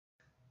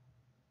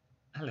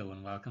Hello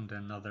and welcome to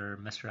another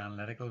Mr.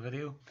 Analytical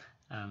video,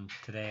 and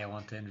today I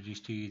want to introduce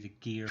to you the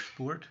Gear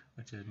Sport,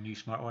 which is a new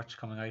smartwatch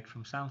coming out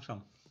from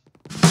Samsung.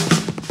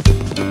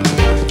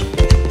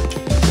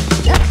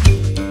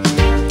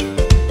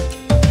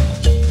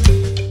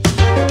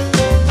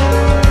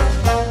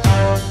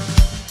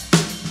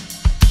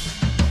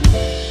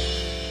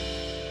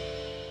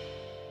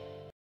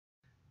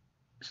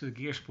 So the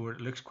Gear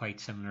Sport looks quite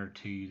similar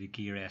to the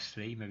Gear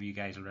S3. Maybe you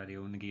guys already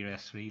own the Gear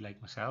S3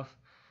 like myself,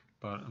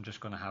 but I'm just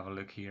going to have a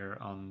look here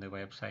on the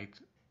website,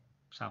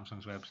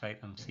 Samsung's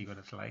website, and see what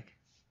it's like.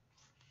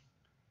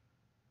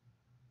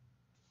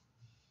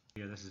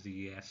 Here, this is the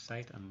US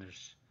site, and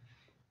there's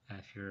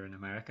if you're in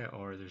America,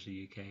 or there's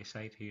a UK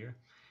site here.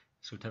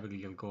 So typically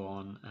you'll go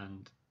on,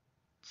 and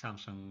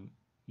Samsung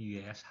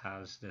US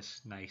has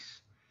this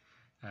nice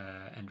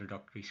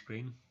introductory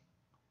screen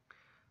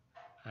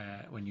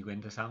when you go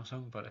into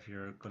Samsung, but if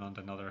you're going on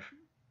to another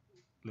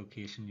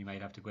location you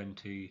might have to go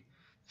into the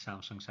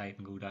Samsung site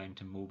and go down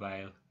to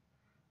mobile,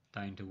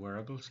 down to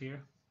wearables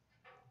here,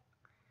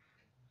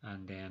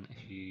 and then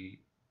if you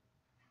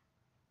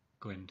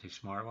go into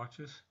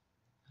smartwatches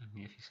and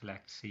if you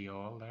select see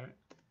all there,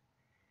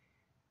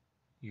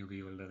 you'll be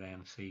able to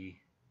then see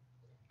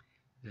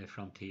the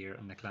Frontier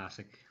and the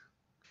Classic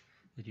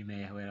that you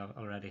may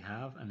already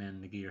have, and then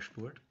the Gear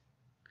Sport.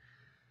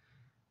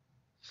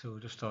 So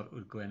just thought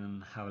we'd go in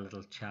and have a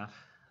little chat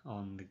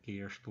on the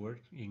Gear Sport.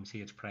 You can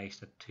see it's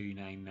priced at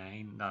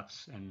 $299,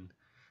 that's in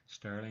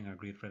sterling or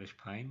Great British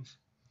pounds,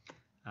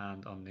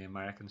 and on the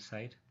American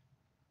side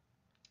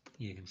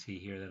you can see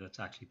here that it's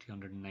actually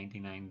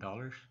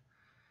 $299.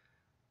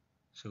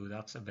 So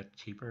that's a bit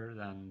cheaper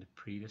than the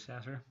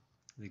predecessor,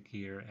 the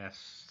Gear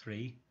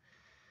S3.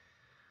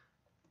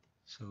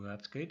 So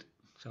that's good.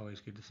 It's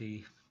always good to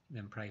see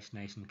them priced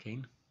nice and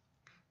keen.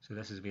 So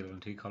this is available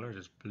in two colours,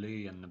 it's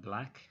blue and the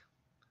black.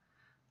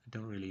 I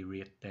don't really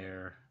rate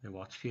the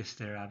watch face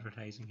they're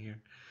advertising here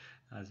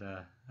as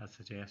a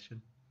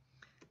suggestion.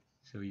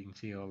 So you can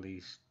see all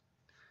these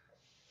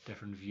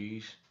different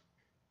views.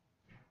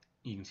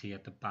 You can see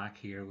at the back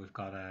here we've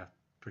got a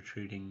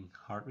protruding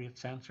heart rate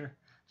sensor,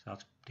 so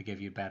that's to give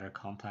you better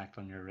contact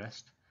on your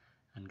wrist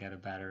and get a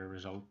better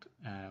result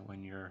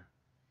when you're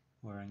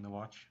wearing the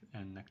watch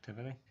in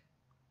activity.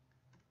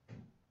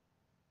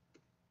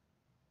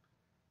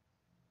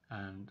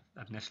 And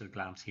at initial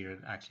glance here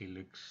it actually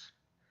looks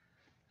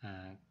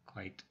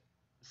quite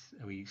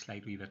a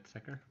slightly bit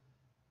thicker.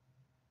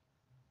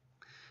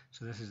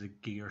 So this is the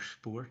Gear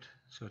Sport.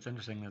 So it's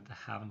interesting that they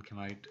haven't come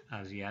out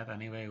as yet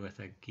anyway with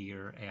a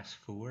Gear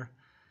S4.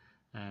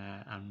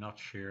 I'm not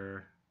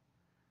sure,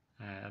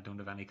 I don't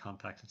have any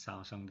contacts at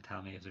Samsung to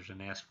tell me if there's an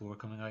S4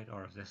 coming out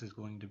or if this is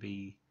going to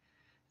be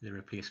the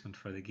replacement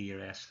for the Gear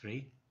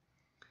S3.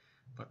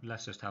 But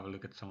let's just have a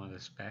look at some of the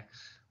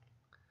specs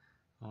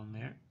on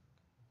there.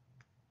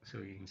 So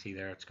you can see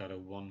there it's got a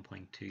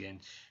 1.2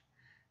 inch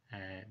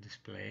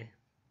display,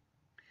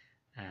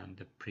 and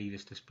the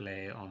previous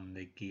display on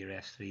the Gear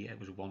S3 it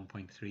was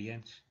 1.3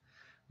 inch,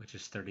 which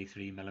is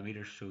 33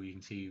 millimeters, so you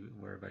can see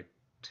we're about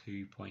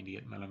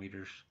 2.8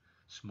 millimeters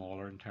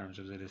smaller in terms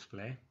of the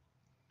display.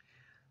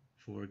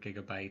 4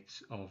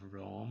 gigabytes of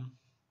ROM,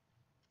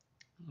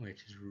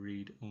 which is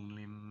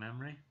read-only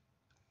memory.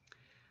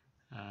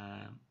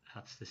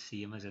 That's the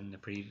same as in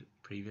the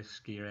previous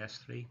Gear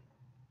S3.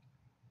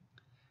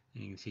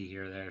 And you can see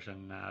here there's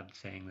an ad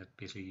saying that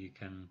basically you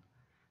can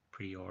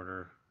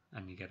pre-order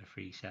and you get a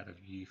free set of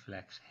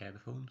U-Flex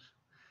headphones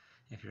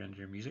if you're into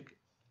your music.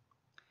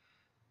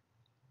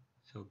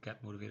 So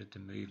get motivated to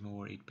move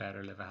more, eat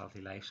better, live a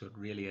healthy life. So it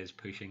really is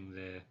pushing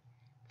the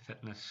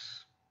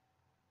fitness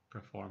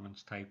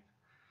performance type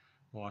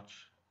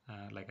watch,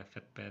 like a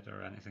Fitbit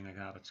or anything like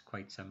that. It's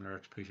quite similar.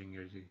 It's pushing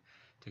you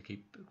to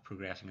keep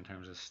progressing in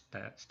terms of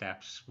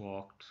steps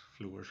walked,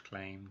 floors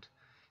climbed,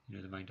 the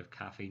amount of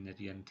caffeine that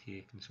you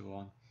intake and so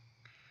on.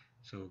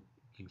 So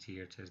you can see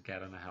here it says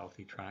get on a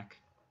healthy track.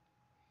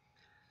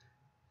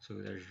 So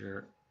there's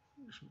your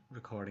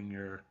recording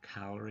your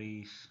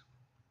calories,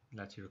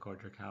 lets you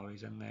record your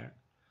calories in there.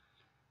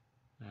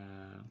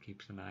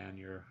 Keeps an eye on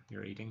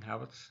your eating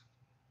habits.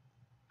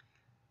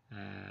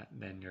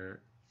 Then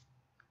your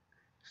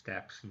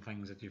steps and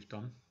things that you've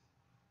done.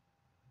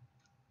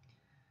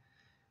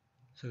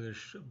 So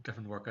there's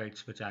different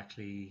workouts which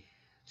actually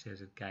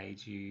says it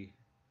guides you.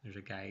 There's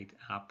a guide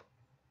app,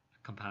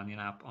 a companion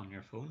app on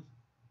your phone,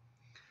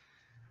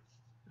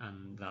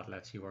 and that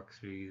lets you work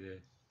through the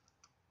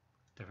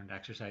different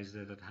exercises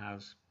that it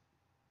has.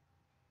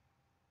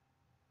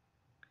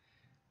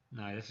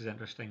 Now this is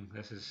interesting.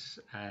 This is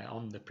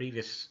on the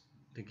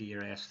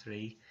Gear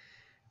S3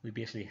 we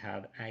basically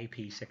had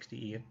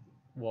IP68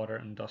 water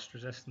and dust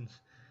resistance,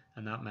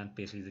 and that meant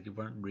basically that you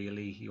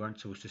weren't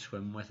supposed to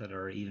swim with it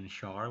or even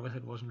shower with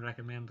it. Wasn't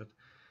recommended.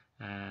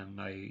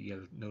 Now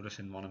you'll notice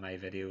in one of my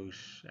videos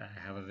I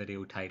have a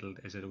video titled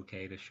 "Is it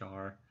okay to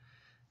shower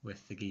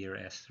with the Gear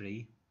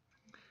S3?"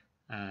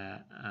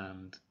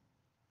 And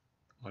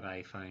what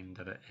I found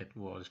that it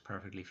was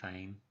perfectly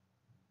fine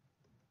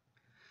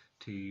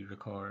to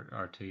record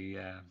or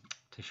to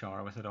to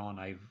shower with it on.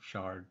 I've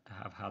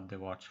had the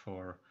watch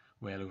for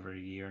well over a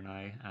year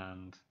now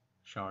and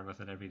showered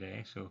with it every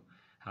day, so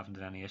haven't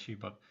had any issue.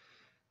 But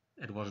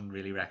it wasn't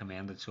really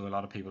recommended, so a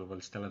lot of people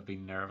will still have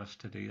been nervous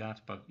to do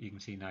that. But you can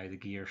see now the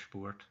Gear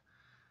Sport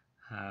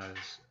has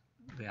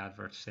the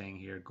advert saying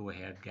here, go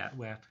ahead, get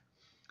wet.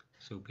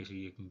 So basically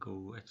you can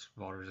go, it's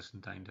water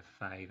resistant down to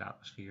 5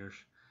 atmospheres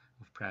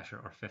of pressure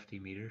or 50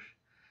 meters.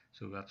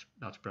 So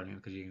that's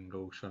brilliant, because you can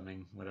go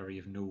swimming whatever,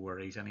 you've no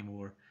worries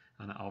anymore.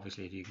 And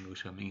obviously if you can go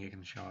swimming, you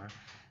can shower.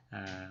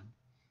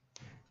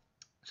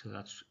 So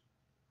that's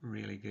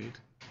really good.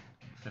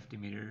 50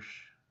 meters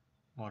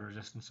water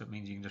resistance, so it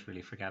means you can just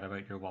really forget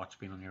about your watch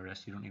being on your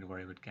wrist. You don't need to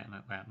worry about getting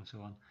it wet and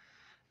so on.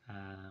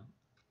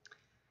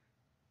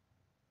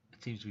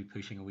 It seems to be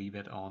pushing a wee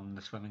bit on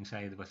the swimming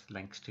side with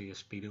links to a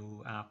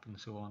Speedo app and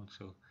so on,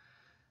 so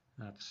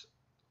that's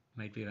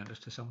might be of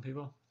interest to some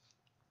people.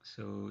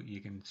 So you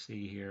can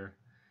see here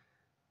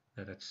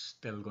that it's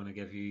still going to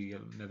give you,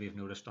 maybe you've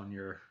noticed on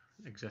your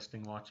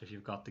existing watch, if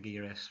you've got the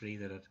Gear S3,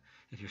 that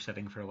if you're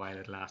sitting for a while,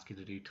 it'll ask you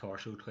to do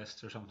torso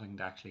twists or something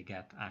to actually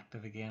get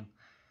active again.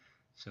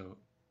 So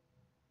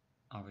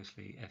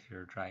obviously if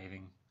you're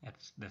driving,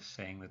 it's this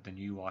saying that the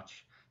new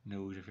watch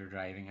knows if you're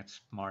driving,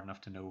 it's smart enough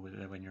to know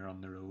that when you're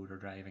on the road or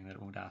driving, that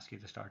it won't ask you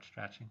to start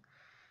stretching.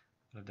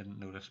 But I didn't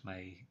notice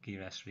my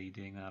Gear S3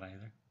 doing that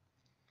either.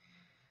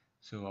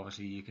 So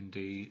obviously you can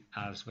do,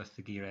 as with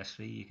the Gear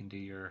S3, you can do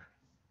your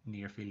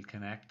near field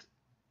connect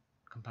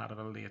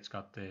compatibility. It's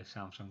got the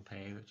Samsung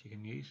Pay that you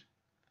can use,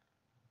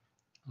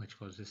 which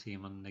was the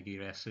same on the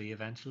Gear S3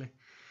 eventually.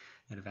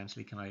 It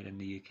eventually came out in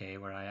the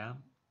UK where I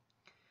am.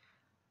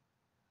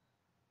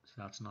 So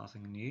that's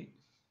nothing new.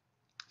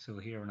 So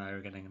here now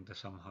we're getting into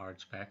some hard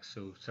specs.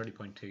 So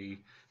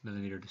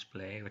 30.2mm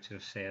display, which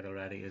I've said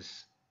already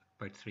is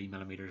about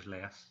 3mm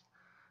less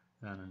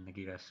than in the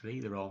Gear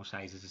S3. The ROM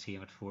size is the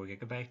same at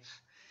 4GB.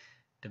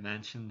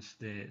 Dimensions,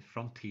 the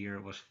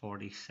Frontier was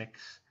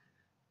 46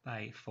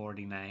 by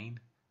 49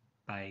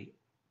 by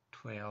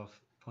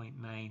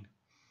 12.9.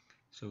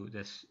 So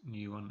this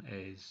new one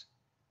is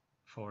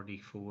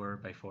 44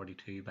 by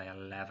 42 by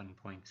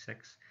 11.6.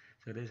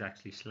 So it is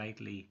actually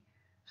slightly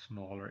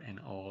smaller in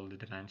all the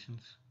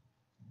dimensions.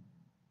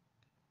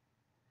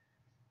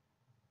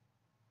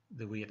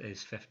 The weight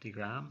is 50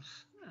 grams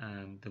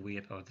and the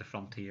weight of the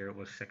Frontier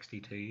was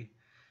 62.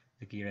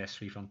 The Gear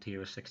S3 Frontier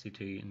was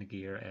 62 and the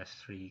Gear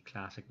S3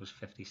 Classic was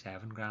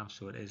 57 grams,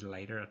 so it is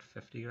lighter at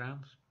 50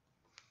 grams.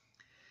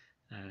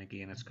 And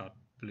again, it's got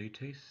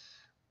Bluetooth.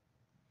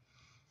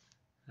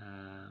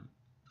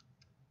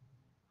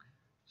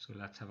 So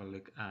let's have a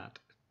look at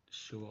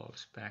show all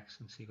specs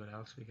and see what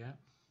else we get.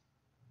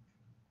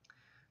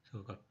 So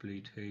we've got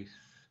Bluetooth,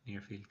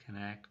 near field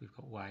connect, we've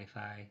got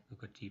Wi-Fi, we've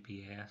got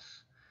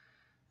GPS,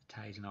 the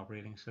Tizen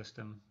operating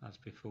system as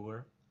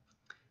before,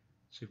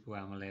 Super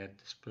AMOLED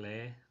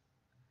display,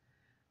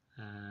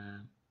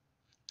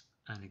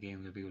 and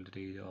again we'll be able to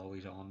do the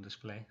always on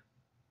display.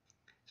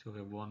 So we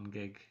have 1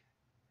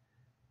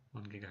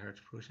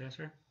 gigahertz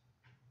processor,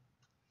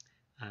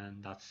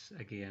 and that's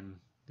again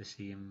the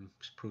same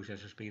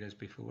processor speed as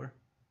before,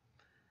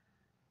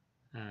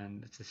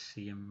 and it's the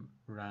same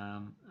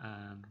RAM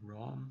and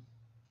ROM.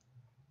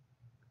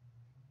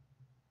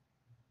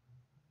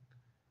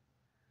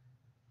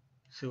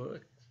 So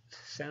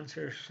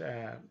sensors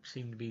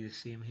seem to be the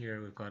same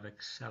here. We've got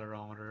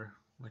accelerometer,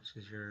 which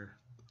is your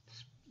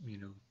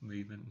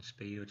movement and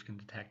speed, which can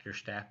detect your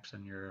steps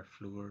and your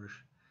floors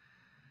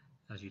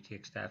as you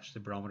take steps. The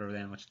barometer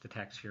then, which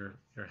detects your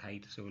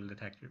height, so it will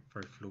detect your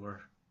for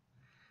floor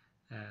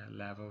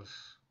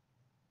levels.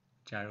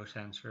 Gyro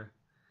sensor,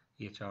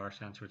 EHR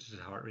sensor, which is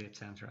a heart rate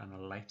sensor, and a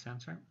light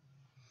sensor.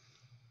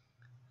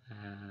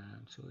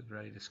 So we've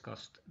already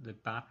discussed the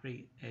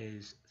battery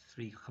is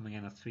coming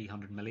in at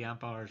 300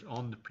 milliamp hours.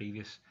 On the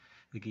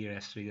Gear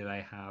S3 that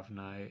I have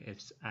now,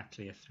 it's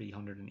actually a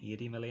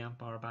 380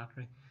 milliamp hour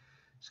battery,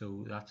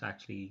 so that's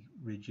actually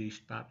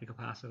reduced battery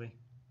capacity.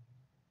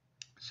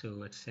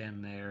 So it's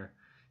saying there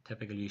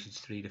typical usage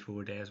 3 to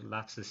 4 days. Well,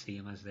 that's the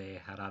same as they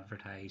had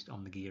advertised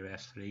on the Gear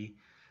S3,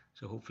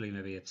 so hopefully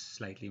maybe it's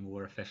slightly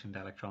more efficient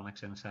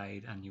electronics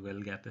inside and you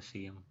will get the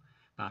same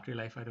battery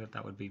life out of it.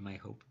 That would be my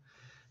hope.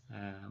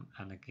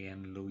 And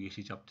again, low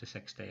usage up to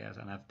 6 days,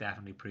 and I've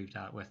definitely proved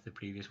that with the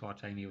previous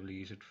watch. I'm able to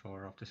use it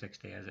for up to 6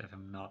 days if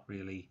I'm not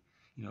really,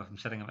 if I'm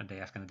sitting at my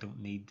desk and I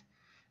don't need,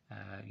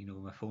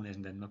 my phone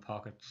isn't in my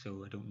pocket,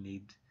 so I don't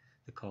need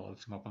the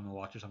calls come up on my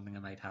watch or something. I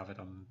might have it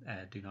on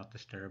do not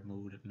disturb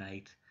mode at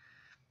night,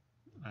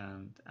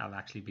 and I'll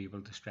actually be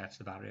able to stretch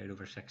the battery out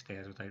over 6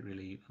 days without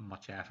really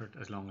much effort,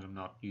 as long as I'm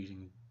not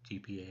using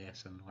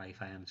GPS and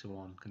Wi-Fi and so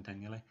on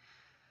continually.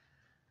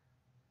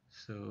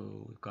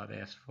 So we've got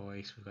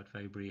S-Voice, we've got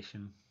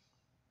vibration,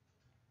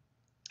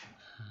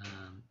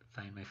 and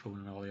find my phone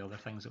and all the other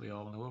things that we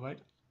all know about.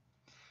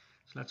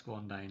 So let's go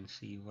on down and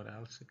see what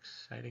else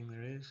exciting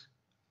there is,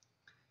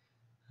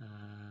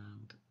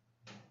 and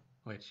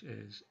which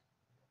is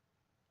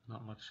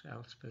not much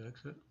else by the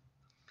looks of it.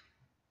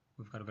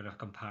 We've got a bit of a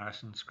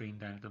comparison screen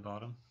down at the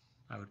bottom.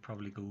 I would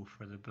probably go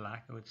for the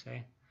black, I would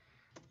say.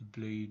 The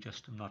blue,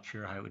 just I'm not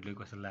sure how it would look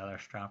with a leather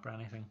strap or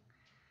anything.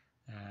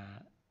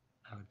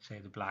 I would say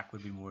the black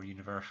would be more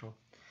universal.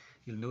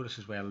 You'll notice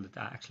as well that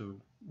the actual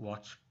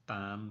watch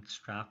band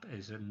strap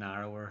is a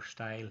narrower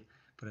style,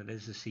 but it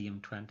is the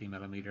same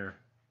 20mm,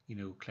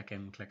 click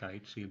in, click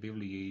out. So you'll be able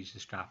to use the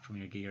strap from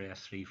your Gear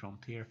S3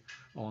 Frontier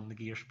on the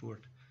Gear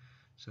Sport.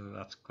 So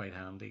that's quite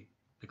handy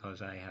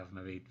because I have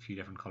maybe a few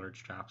different coloured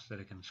straps that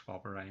I can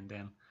swap around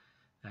then.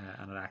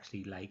 And I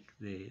actually like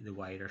the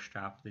wider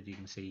strap that you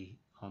can see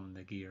on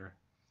the Gear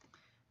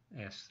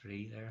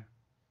S3 there.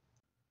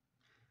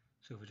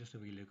 So if we just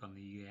have a wee look on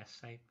the US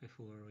site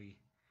before we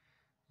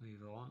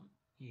move on,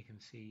 you can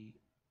see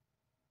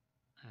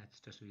it's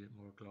just a bit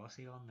more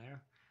glossy on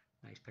there.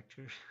 Nice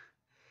pictures.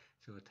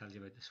 So it tells you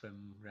about the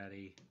swim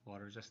ready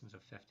water resistance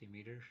of 50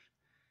 meters.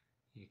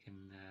 You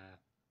can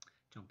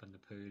jump in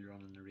the pool,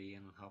 run in the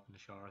rain and hop in the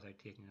shower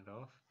without taking it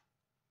off.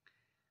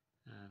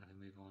 And if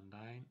we move on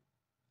down,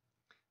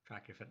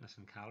 track your fitness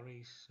and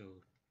calories. So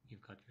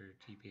you've got your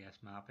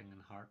GPS mapping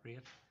and heart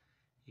rate.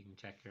 You can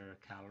check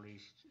your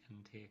calories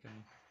intake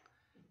and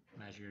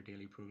measure your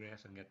daily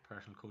progress and get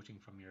personal coaching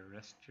from your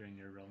wrist during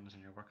your runs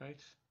and your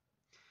workouts.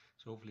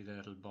 So hopefully the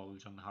little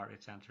bulge on the heart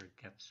rate sensor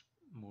gets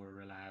more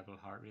reliable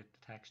heart rate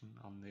detection.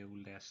 On the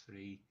old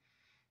S3,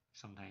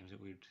 sometimes it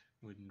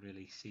wouldn't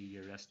really see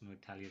your wrist and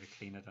would tell you to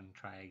clean it and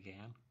try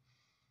again.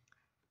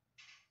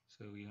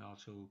 So you can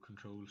also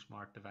control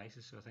smart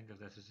devices. So think of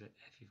this as if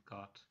you've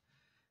got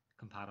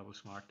compatible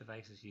smart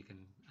devices, you can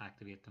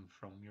activate them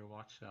from your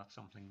watch. So that's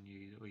something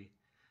new that we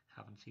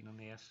haven't seen on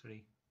the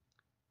S3.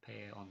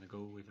 Pay on the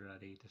go we've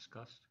already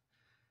discussed.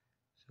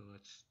 So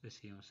it's the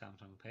same as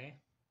Samsung Pay.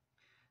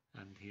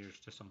 And here's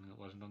just something that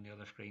wasn't on the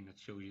other screen that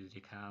shows you that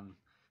you can,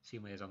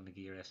 same way as on the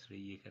Gear S3,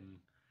 you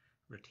can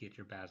rotate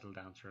your bezel to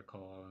answer a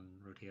call and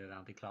rotate it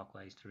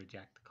anti-clockwise to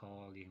reject the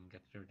call. You can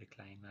get your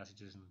decline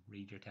messages and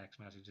read your text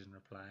messages and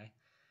reply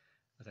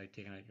without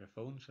taking out your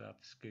phone, so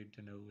that's good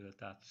to know that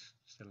that's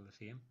still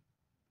the same.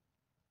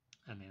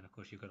 And then of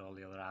course you've got all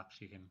the other apps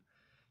you can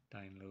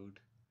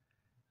download.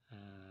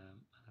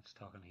 And it's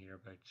talking here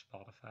about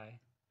Spotify.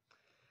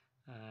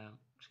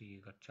 So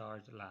you've got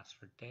charge that lasts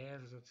for days,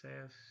 as it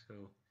says.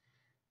 So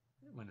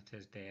when it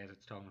says days,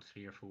 it's talking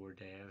 3 or 4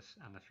 days,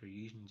 and if you're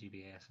using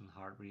GPS and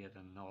heart rate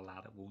and all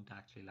that, it won't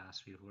actually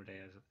last 3 or 4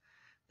 days.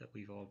 That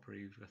we've all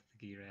proved with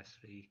the Gear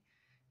S3.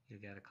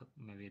 You'll get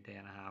maybe a day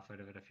and a half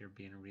out of it if you're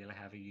being a really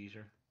heavy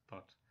user,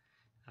 but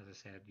as I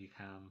said, you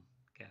can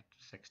get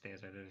 6 days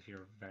out of it if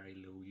you're a very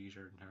low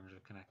user in terms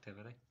of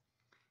connectivity.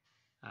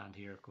 And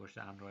here of course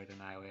Android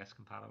and iOS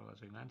compatible,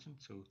 as we mentioned,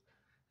 so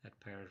it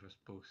pairs with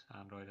both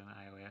Android and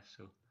iOS,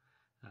 so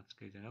that's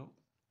good to know.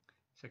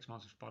 6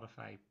 months of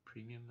Spotify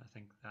Premium, I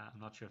think that,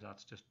 I'm not sure if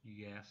that's just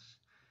US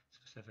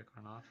specific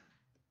or not.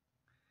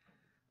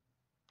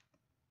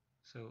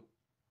 So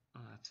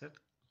that's it.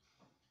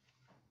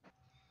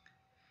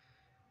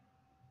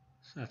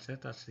 So that's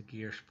it, that's the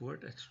Gear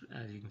Sport. It's,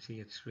 as you can see,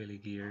 it's really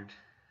geared,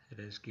 it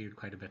is geared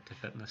quite a bit to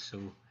fitness, so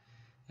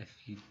if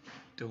you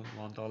don't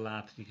want all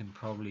that, you can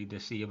probably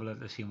disable it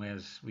the same way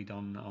as we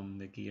done on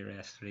the Gear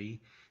S3.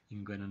 You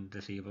can go in and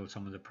disable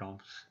some of the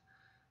prompts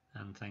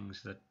and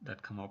things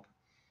that come up.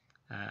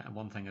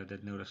 One thing I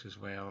did notice as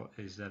well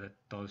is that it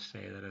does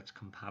say that it's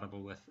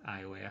compatible with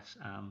iOS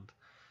and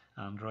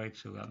Android,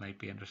 so that might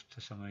be interesting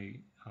to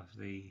some of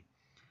the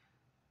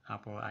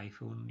Apple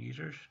iPhone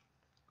users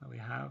that we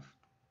have.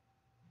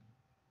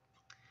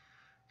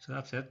 So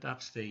that's it,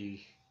 that's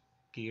the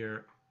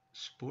Gear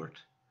Sport.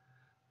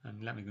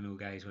 And let me know,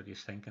 guys, what you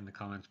think in the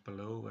comments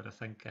below. But I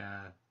think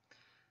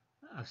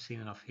I've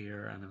seen enough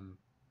here, and I'm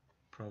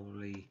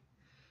probably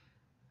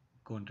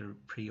going to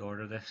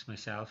pre-order this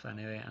myself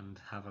anyway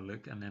and have a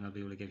look, and then I'll be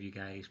able to give you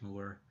guys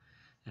more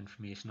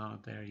information on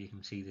it there. You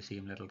can see the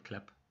same little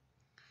clip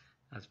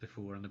as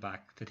before on the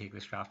back to take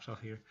the straps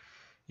off here.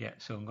 Yeah,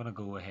 so I'm going to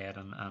go ahead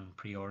and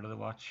pre-order the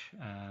watch.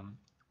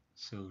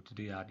 So to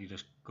do that, you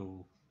just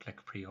go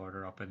click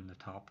pre-order up in the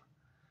top,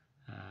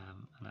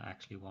 and I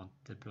actually want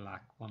the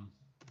black one.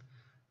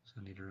 So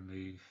I need to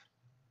remove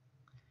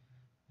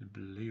the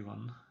blue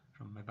one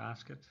from my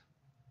basket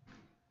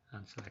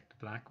and select the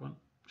black one.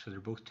 So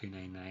they're both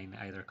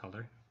 $2.99 either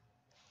colour,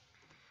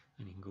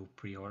 and you can go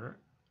pre-order,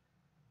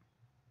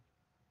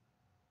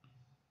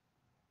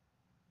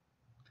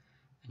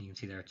 and you can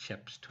see there it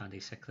ships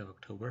 26th of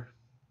October,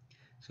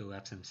 so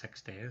that's in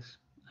 6 days,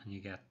 and you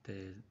get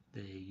the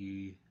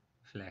U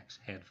Flex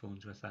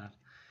headphones with that.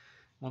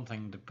 One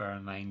thing to bear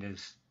in mind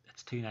is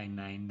it's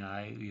 $2.99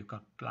 now. You've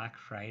got Black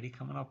Friday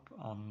coming up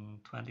on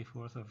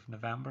 24th of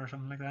November or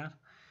something like that.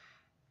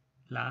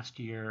 Last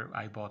year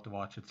I bought the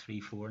watch at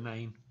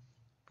 $3.49,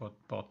 but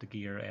bought the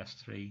Gear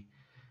S3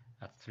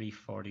 at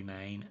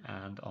 $3.49,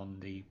 and on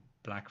the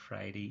Black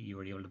Friday you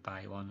were able to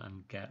buy one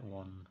and get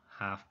one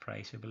half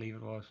price, I believe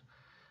it was.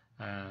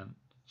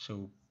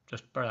 So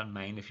just bear that in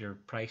mind if you're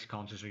price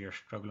conscious or you're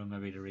struggling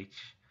maybe to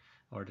reach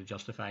or to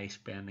justify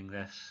spending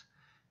this.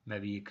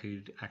 Maybe you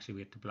could actually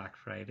wait to Black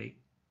Friday.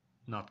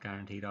 Not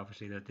guaranteed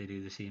obviously that they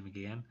do the same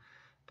again,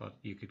 but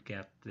you could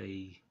get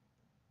the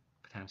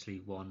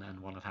potentially one and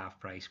one at half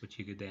price, which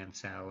you could then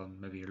sell on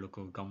maybe your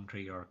local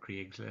Gumtree or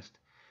Craigslist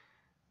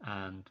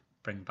and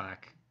bring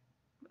back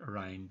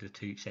around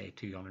the say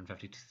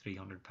 250 to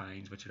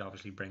 £300, which would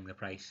obviously bring the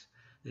price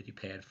that you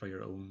paid for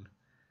your own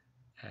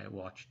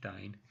watch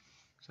down.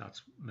 So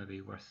that's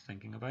maybe worth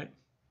thinking about.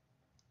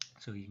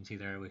 So you can see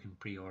there we can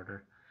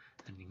pre-order,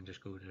 and you can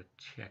just go to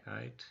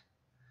checkout,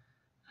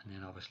 and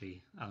then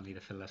obviously I'll need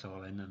to fill this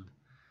all in and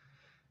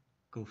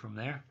go from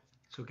there.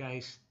 So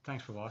guys,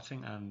 thanks for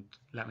watching, and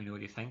let me know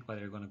what you think,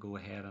 whether you're going to go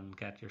ahead and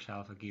get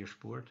yourself a Gear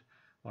Sport,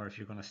 or if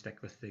you're going to stick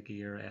with the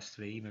Gear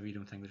S3. Maybe you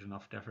don't think there's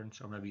enough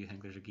difference, or maybe you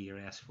think there's a Gear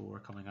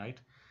S4 coming out.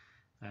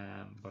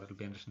 But it'll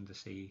be interesting to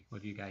see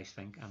what you guys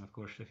think. And of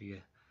course, if you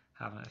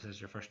haven't, if this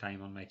is your first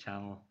time on my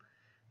channel,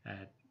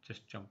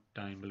 just jump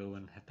down below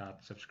and hit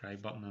that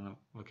subscribe button, and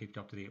we'll keep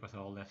you up to date with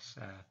all this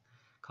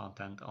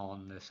content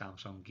on the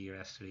Samsung Gear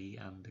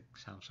S3 and the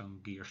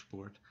Samsung Gear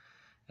Sport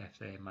if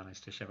they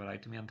manage to ship it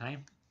out to me on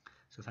time.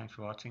 So thanks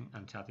for watching,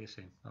 and chat to you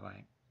soon. Bye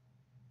bye.